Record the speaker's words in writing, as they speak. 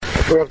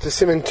We're up to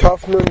Siman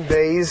Tofnun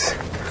Beis,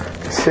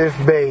 Sif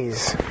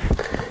Beis.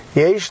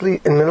 Yeshli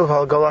in middle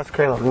of Galas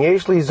Kelam.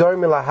 Yeshli Zor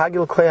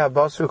Milahagil Klei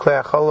Habasu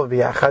Klei Hacholov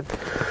Biyachad.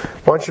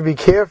 One should be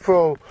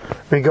careful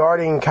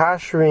regarding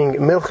kashering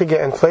milchige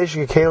and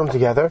fleshige kelim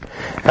together.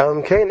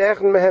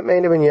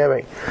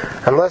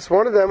 Unless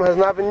one of them has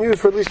not been used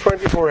for at least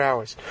 24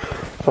 hours.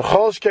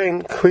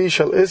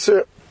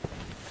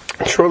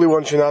 Surely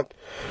one should not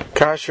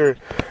kasher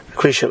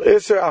kli shel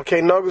iser.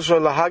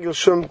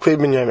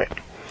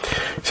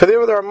 So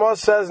there the Ramah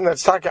says, and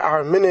that's taka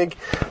our minig,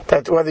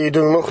 that whether you're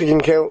doing milchig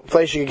and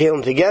fleshig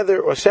kelim together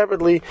or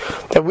separately,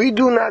 that we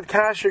do not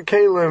kasher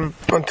kelim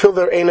until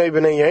they're einay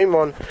b'nei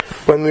yemon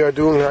when we are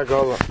doing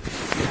hagala.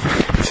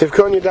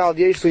 Sivkon yudal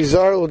yeshli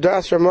zar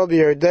udas Ramah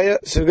b'yerdea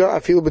sivga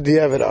afil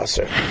b'diavad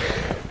aser.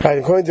 Right,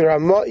 according to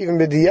Ramah, even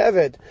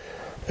b'diavad,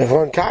 if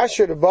one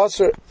kasher the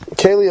basar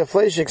keli of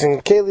fleshiks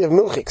and keli of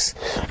milchiks,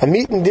 a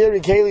meat and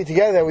dairy keli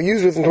together that we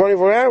use within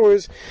 24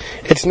 hours,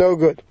 it's no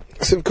good.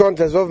 This has nothing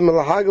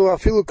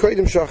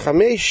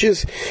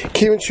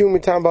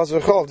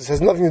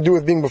to do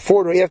with being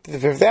before or after the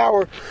 5th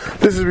hour.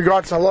 This is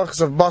regards to halachas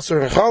of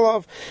basar and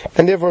chalav,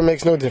 and therefore it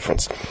makes no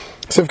difference.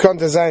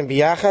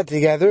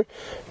 Together,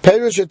 that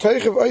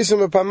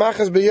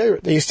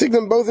you stick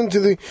them both into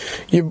the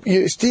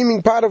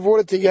steaming pot of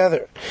water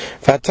together.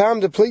 What's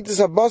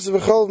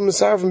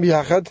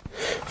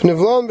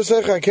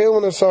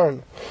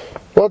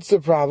the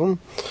problem?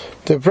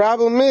 The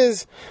problem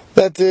is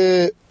that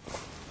the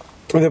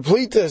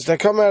plitas that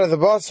come out of the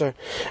basar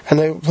and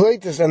the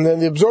plitas and then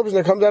the absorption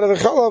that comes out of the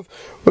chalav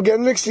will get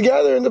mixed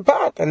together in the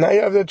pot, and now you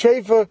have the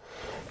treifa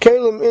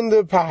kelim in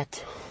the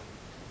pot.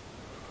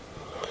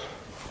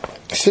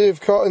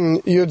 Siv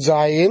Cotton Yud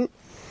Zayin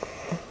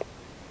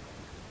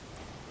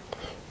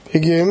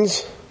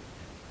begins.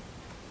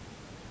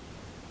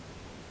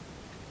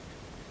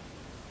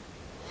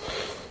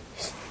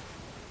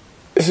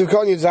 Siv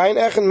Cotton Yud Zayin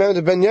Echen Mem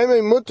de Ben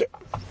Yemei Mutter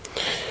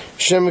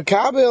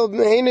Shemekabel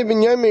Heine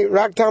Ben Yemei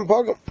Raktam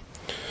Pogam.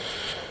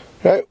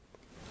 Right?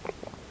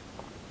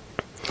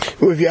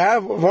 If you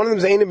have one of them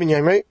is Heine Ben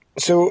Yemei,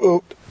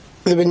 so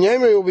the Ben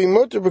Yemei will be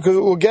Mutter because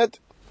it will get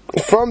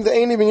from the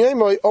Eini Ben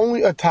Yemei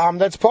only a tam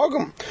that's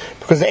pogum,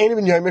 because the Eini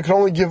Ben Yemei can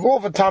only give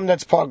off a tam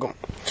that's pogum.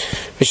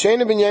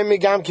 V'sheini Ben Yemei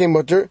gam came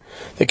mutter.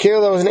 The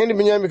keel that was an Eini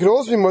Ben Yemei could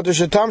also be mutter.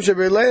 Shetam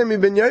shebeilei mi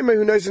Ben Yemei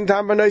who knows in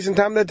tam that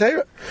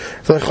teira.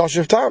 So the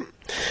chashiv tam.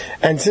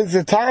 And since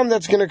the tam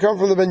that's going to come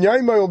from the Ben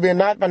Yemei will be a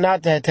not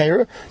the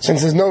teira,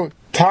 since there's no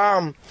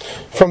tam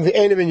from the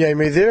Eini Ben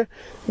Yemei there,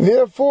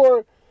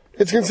 therefore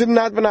it's considered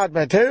not by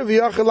teira.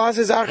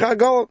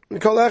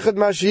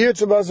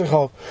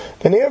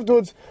 Then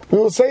afterwards we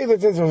will say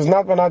that since it was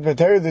not by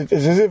teira, it's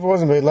as if it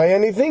wasn't by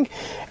anything,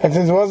 and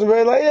since it wasn't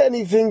by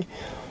anything,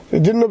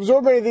 it didn't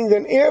absorb anything.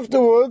 Then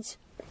afterwards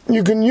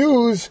you can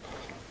use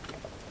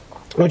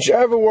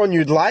whichever one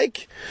you'd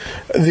like.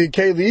 The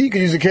keli, you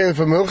can use the keli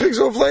for milchiks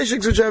or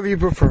fleshiks, whichever you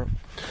prefer.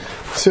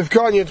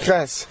 Sivkan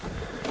Yitches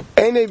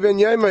Einei Ben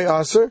Yemei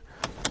Aser.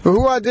 Even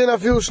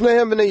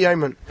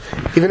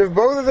if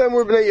both of them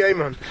were bnei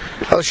Yeman,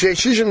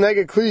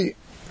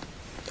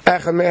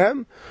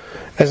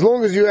 as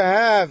long as you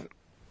have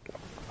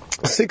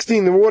 60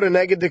 in the water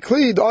neged the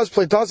kli, the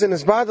plate toss in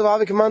is part of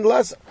avi command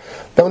less.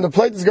 Then when the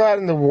plates go out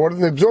in the water,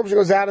 the absorption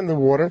goes out in the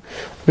water,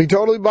 be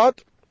totally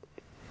bought.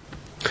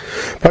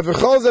 But this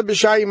is all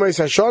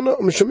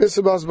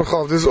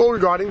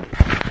regarding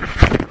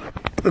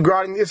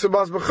the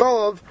Isabas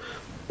B'chalav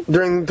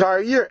during the entire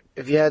year,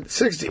 if you had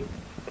 60.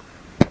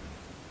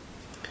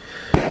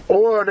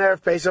 Or an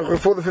Erev Pesach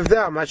before the 5th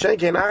hour. But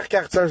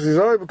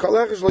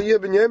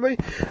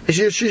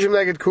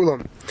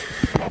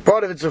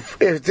if it's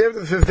after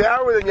the 5th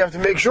hour, then you have to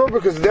make sure,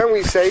 because then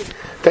we say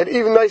that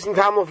even nice and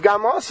tam of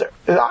gam aser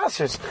is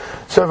asers.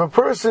 So if a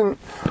person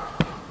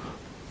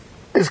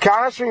is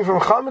kashering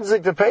from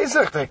chametzik to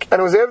Pesach, and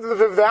it was after the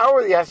 5th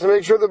hour, he has to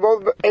make sure that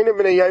both ain't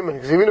b'nei Yemen,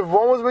 because even if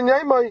one was b'nei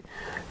Yemen,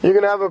 you're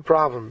going to have a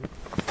problem.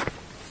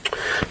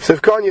 So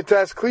if you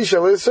test kli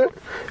shel iser,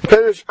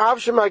 perish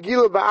avshem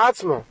agila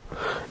ba'atzmo.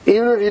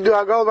 Even if you do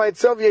hagal by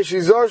itself,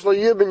 yeshizor shlo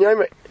yir ben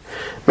yemei.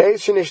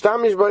 Meis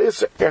shenishtamish ba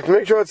iser. You have to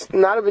make sure it's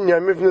not a ben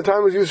yemei from the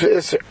time it was used for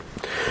iser.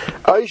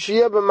 Ay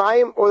shiyah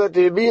b'mayim, or that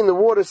they be in the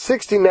water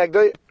 60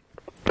 negdai,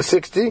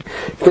 60.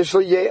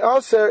 Kishlo yeh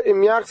aser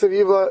im yachsev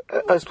yivla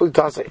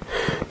esplitase.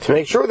 To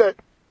make sure that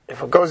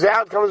if it goes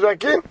out, comes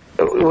back in,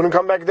 it wouldn't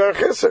come back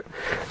derech iser.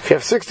 If you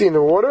have 60 in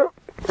the water,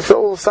 so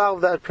it will solve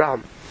that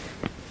problem.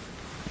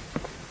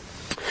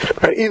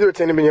 Right, either it's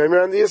Eini Ben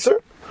Yemei on the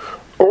Yisr,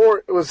 or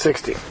it was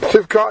 60.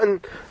 Siv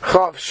Cotton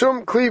Chav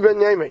Shum Kli Ben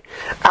Yemei.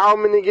 Our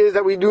minig is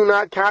that we do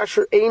not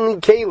kasher any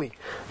keli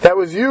that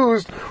was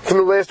used from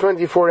the last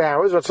 24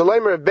 hours. Whether you're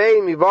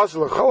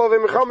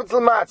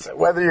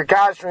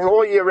kashering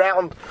all year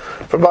round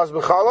for Bas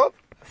B'chalav,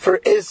 for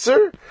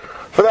Isser,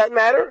 for that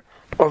matter,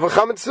 or for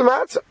Chametz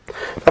L'matzah.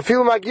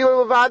 Afilu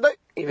Magila Levadai,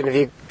 even if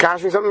you're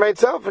kashering something by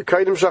itself, a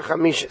kaidim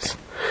shachamishis.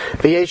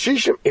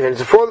 V'yeshishim, even if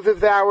it's before the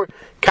 5th hour,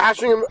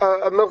 kashering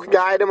a milking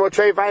item or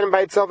tray item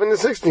by itself in the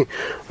 60th.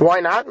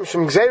 Why not?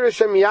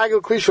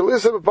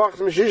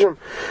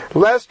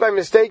 Lest by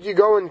mistake you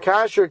go and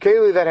kasher a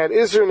keli that had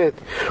isser in it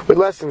with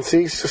less than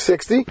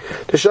 60.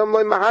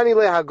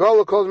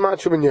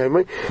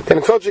 Then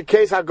in such a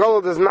case,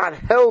 Hagala does not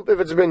help if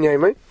it's ben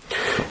yemei.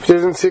 If it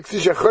isn't 60,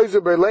 because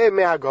the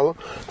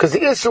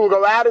isser will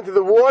go out into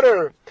the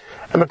water.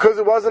 And because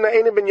it wasn't an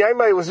Ein Ben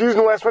Yaimai, it was used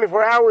in the last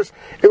 24 hours,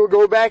 it will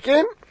go back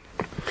in.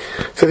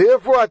 So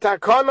therefore,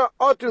 atakana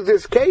to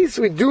this case,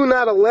 we do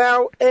not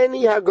allow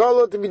any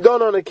hagala to be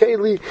done on a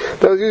keli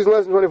that was used in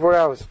less than 24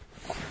 hours.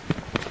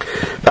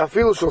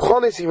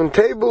 Even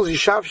tables,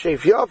 yishav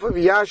sheif yafa,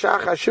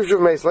 v'yashach hashivshuv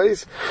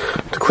meisleis,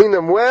 to clean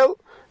them well,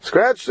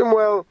 scratch them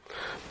well,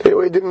 the way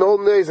we did in the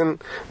olden days,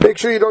 and make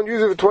sure you don't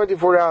use it for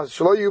 24 hours.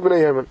 You have to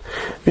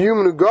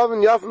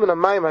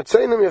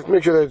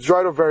make sure that it's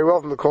dried off very well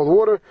from the cold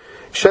water.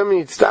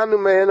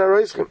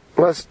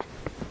 Lest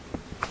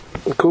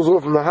it cools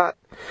off from the hot.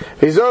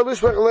 Make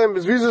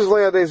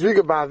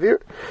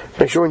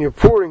sure when you're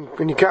pouring,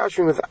 when you're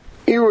kashering with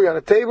irui on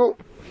a table,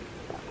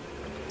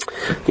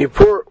 you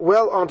pour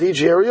well onto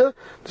each area,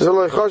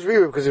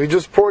 because if you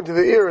just pour into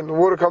the ear and the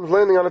water comes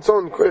landing on its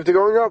own, if they're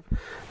going up,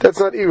 that's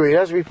not irui. It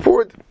has to be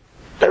poured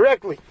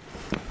directly.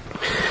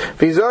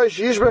 You have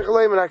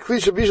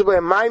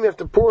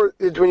to pour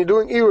it when you're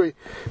doing irui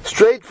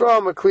straight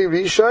from a kli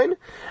rishain.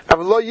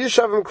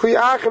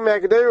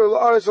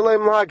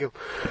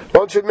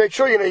 One should make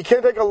sure, you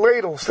can't take a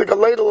ladle, stick a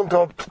ladle into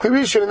a kli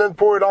rishain and then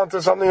pour it onto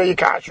something that you're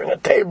kashering, a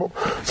table,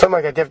 something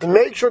like that. You have to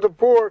make sure to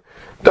pour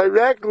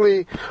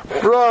directly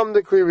from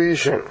the kli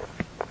rishain.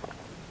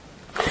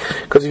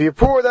 Because if you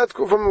pour that's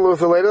from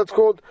the ladle, that's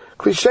called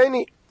kli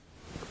sheni.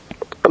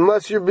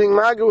 Unless you're being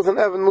maga with an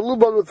Evan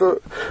Meluban with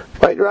a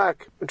white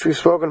rack, which we've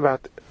spoken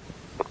about.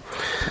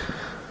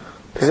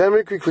 If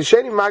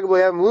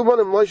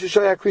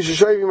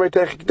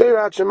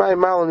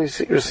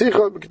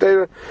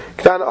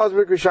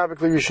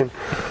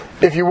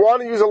you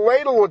want to use a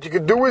ladle, what you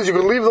could do is you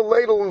could leave the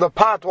ladle in the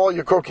pot while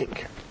you're cooking.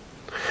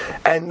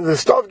 And the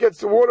stuff gets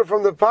the water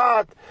from the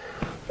pot,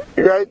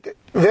 right?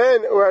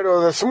 Then, right, or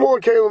the smaller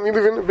kelim, you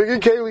leave in the bigger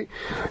keli.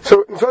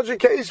 So, in such a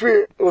case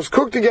where it was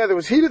cooked together, it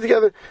was heated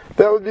together,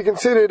 that would be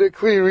considered a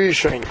kli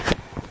rishain.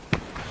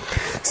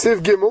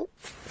 Siv Gimel.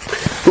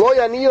 Lo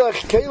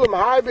yanilach kelim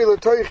harbe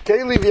l'toich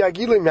keli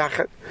v'yagilim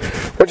yachat.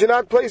 But you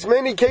not place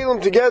many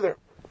kelim together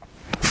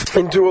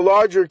into a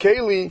larger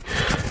keli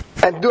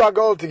and do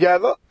agol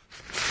together.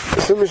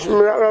 So,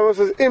 Rabbi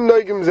says, im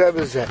noigim zeh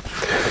b'zeh.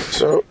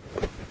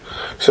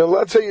 So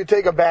let's say you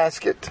take a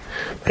basket,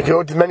 like you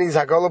go to many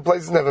Zagala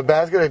places and have a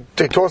basket,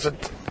 they toss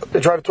it, they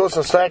try to toss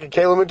a stack of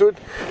kalim into it,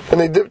 and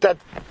they dip that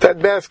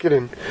basket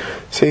in.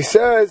 So he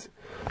says,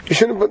 you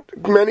shouldn't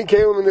put many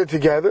kalim in there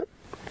together,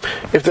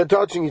 if they're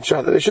touching each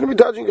other. They shouldn't be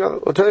touching each other.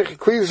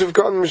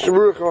 Mishnah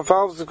Baruch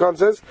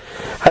says,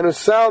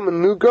 Hanusal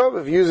Menukov,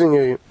 if using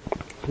a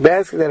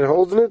basket that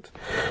holds in it,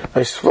 a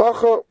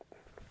svacha,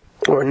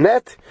 or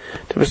net,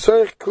 to be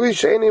soich kli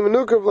she'eni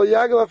Menukov, lo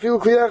yagel afil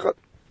kli echad.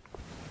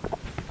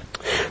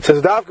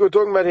 Says Dafka, we're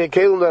talking about here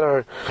kelim that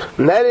are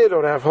netted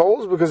or have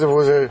holes, because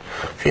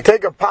if you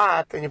take a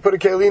pot and you put a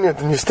kelim in it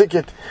and you stick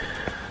it,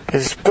 you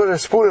just put a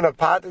spoon in a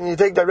pot and you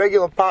take that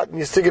regular pot and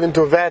you stick it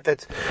into a vat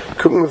that's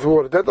cooking with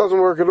water. That doesn't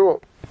work at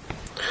all,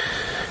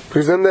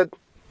 because then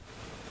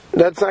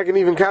that's not going to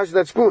even catch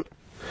that spoon.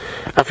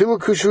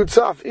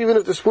 Even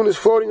if the spoon is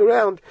floating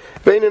around,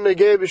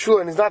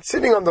 and he's not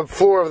sitting on the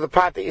floor of the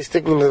pot that you're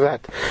sticking into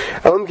that.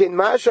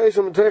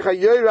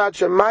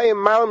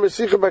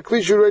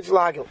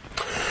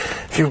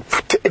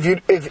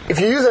 If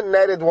you use a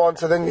netted one,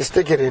 so then you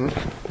stick it in,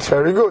 it's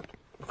very good,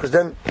 because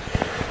then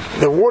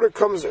the water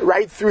comes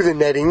right through the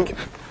netting,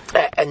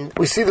 and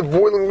we see the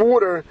boiling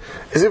water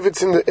as if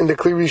it's in the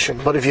kli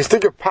rishain. But if you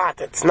stick a pot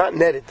that's not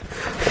netted,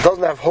 that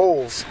doesn't have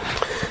holes,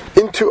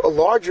 into a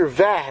larger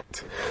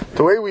vat,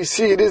 the way we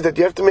see it is that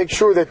you have to make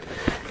sure that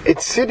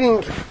it's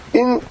sitting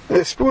in,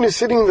 the spoon is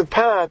sitting in the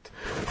pot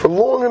for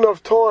long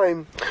enough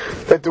time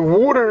that the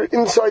water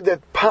inside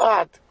that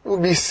pot will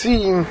be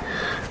seen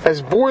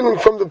as boiling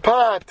from the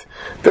pot,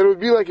 that it would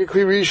be like a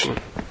kli rishain.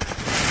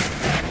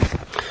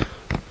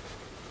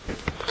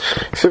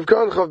 If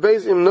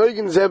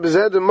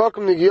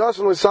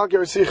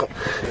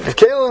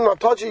kelim are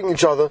touching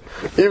each other,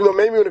 even though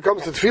maybe when it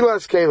comes to tefillah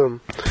kelim,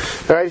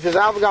 right? He says,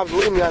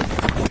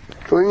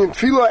 he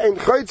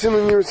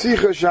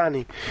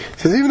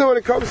says, even though when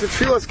it comes to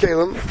tefillah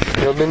kelim,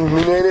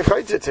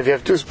 if you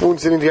have two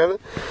spoons sitting together,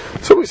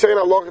 so we say in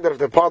Allah that if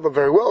they're partnered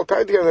very well,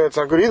 tied together, that's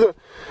not good either.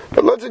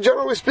 But let's say,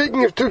 generally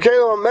speaking, if two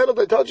kelim are metal,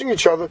 they're touching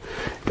each other,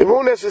 it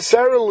won't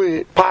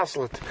necessarily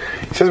passel it.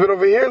 He says, but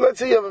over here, let's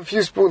say you have a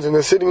few spoons and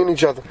they're sitting in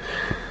each other.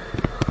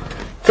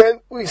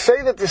 Then we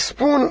say that the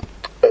spoon,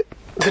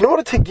 in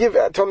order to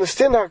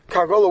understand how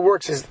Kagala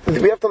works, is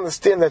we have to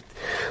understand that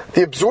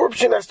the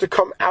absorption has to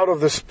come out of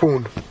the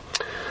spoon.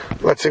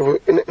 Let's say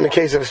in the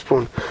case of a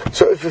spoon.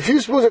 So if a few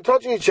spoons are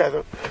touching each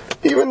other,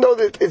 even though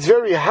that it's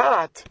very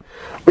hot,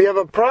 we have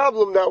a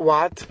problem that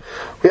what?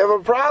 We have a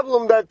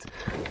problem that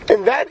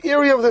in that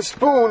area of the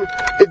spoon,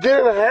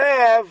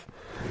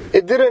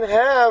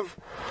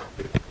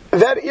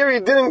 that area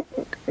didn't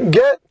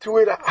get to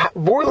it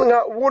boiling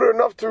hot water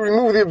enough to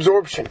remove the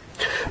absorption.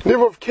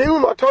 Therefore, if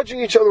kalim are touching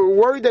each other, we're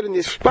worried that in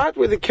this spot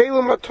where the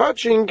kalim are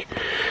touching,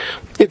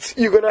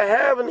 you're going to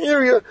have an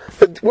area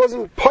that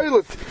wasn't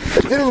pilot,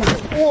 that didn't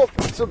get off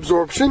its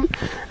absorption,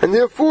 and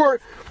therefore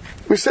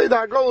we say the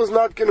hagala is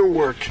not going to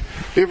work.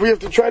 If we have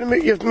to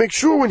you have to make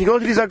sure when you go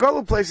to these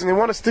hagala places and they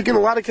want to stick in a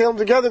lot of kalim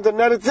together, they're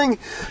not a thing,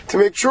 to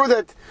make sure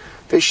that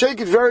they shake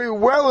it very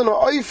well in a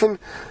oifen,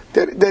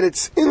 that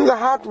it's in the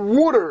hot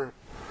water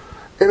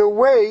in a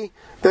way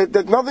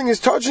that nothing is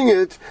touching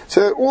it,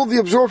 so that all the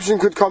absorption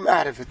could come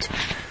out of it.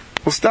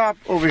 We'll stop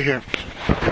over here.